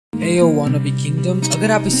YOiM KINGDom।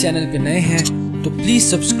 अगर आप इस चैनल पे नए हैं तो please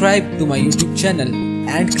subscribe to my YouTube channel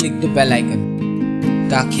and click the bell icon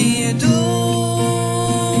ताकि ये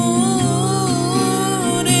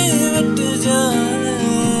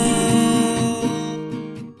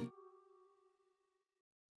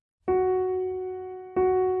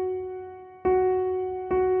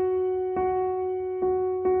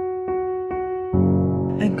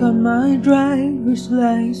I got my driver's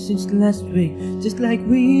license last week, just like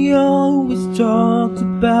we always talked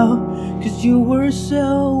about. Cause you were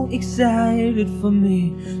so excited for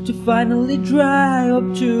me to finally drive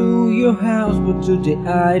up to your house. But today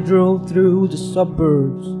I drove through the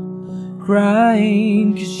suburbs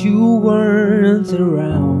crying cause you weren't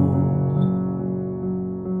around.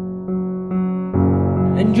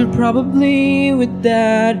 And you're probably with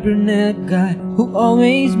that brunette guy who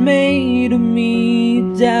always made me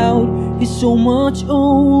doubt. He's so much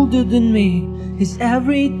older than me, he's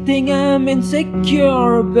everything I'm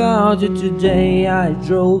insecure about. Yet today I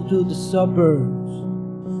drove to the suburbs,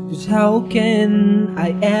 cause how can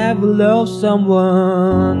I ever love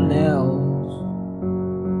someone else?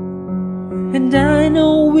 And I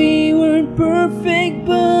know we weren't perfect,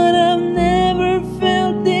 but I've never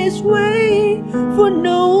felt this way for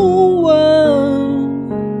no one.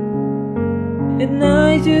 And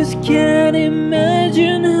I just can't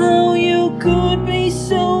imagine how you could be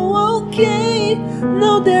so okay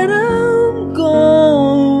now that I'm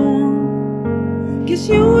gone. Cause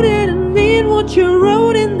you didn't mean what you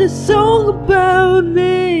wrote in the song about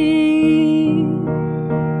me.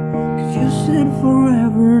 Cause you said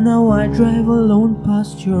forever, now I drive alone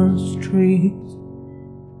past your street.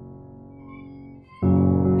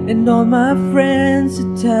 And all my friends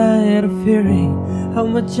are tired of hearing how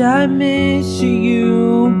much I miss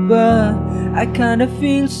you, but I kinda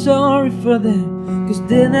feel sorry for them, cause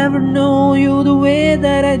they never know you the way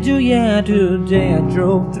that I do. Yeah, today I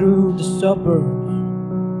drove through the suburbs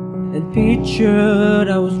and pictured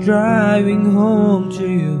I was driving home to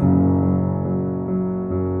you.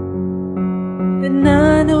 And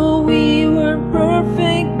I know we weren't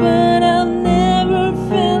perfect, but I've never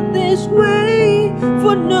felt this way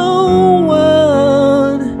for no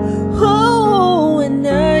one. Oh, and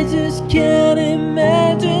I just can't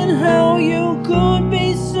imagine how you could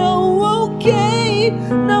be so okay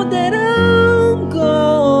now that I'm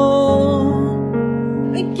gone.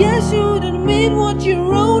 I guess you didn't mean what you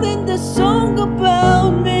wrote in the song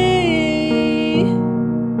about me.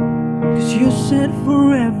 Cause you said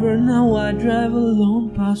forever, now I drive alone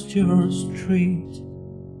past your street.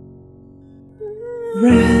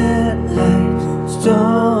 Red light,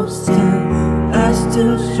 stop sign, I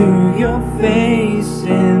still see your face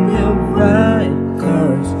in the white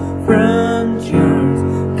cars, front yards.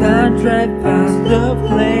 Can't drive past the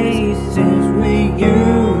places we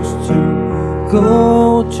used to go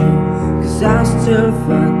to, cause I still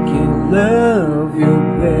fucking love you,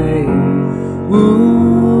 babe. Ooh.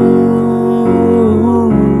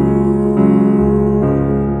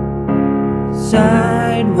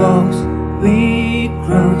 Sidewalks we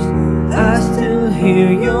cross, I still hear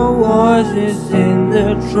your voices in the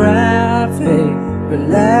traffic. We're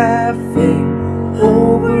laughing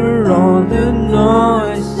over all the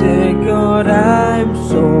noise. Say God, I'm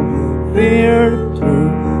so weird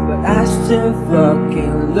through, but I still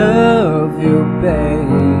fucking love you,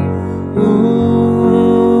 babe. Ooh.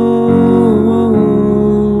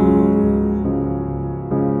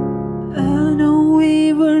 I know we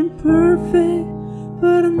weren't perfect,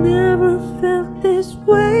 but I never felt this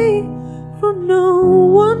way for no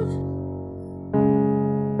one.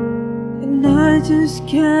 And I just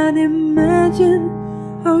can't imagine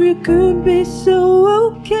how you could be so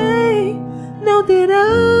okay now that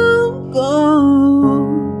I'm gone.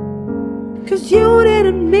 Cause you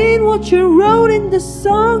didn't mean what you wrote in the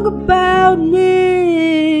song about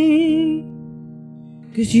me.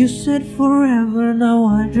 Cause you said forever, now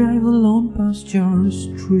I drive alone past your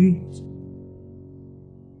street.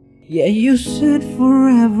 Yeah, you said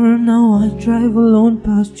forever, now I drive alone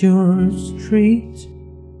past your street.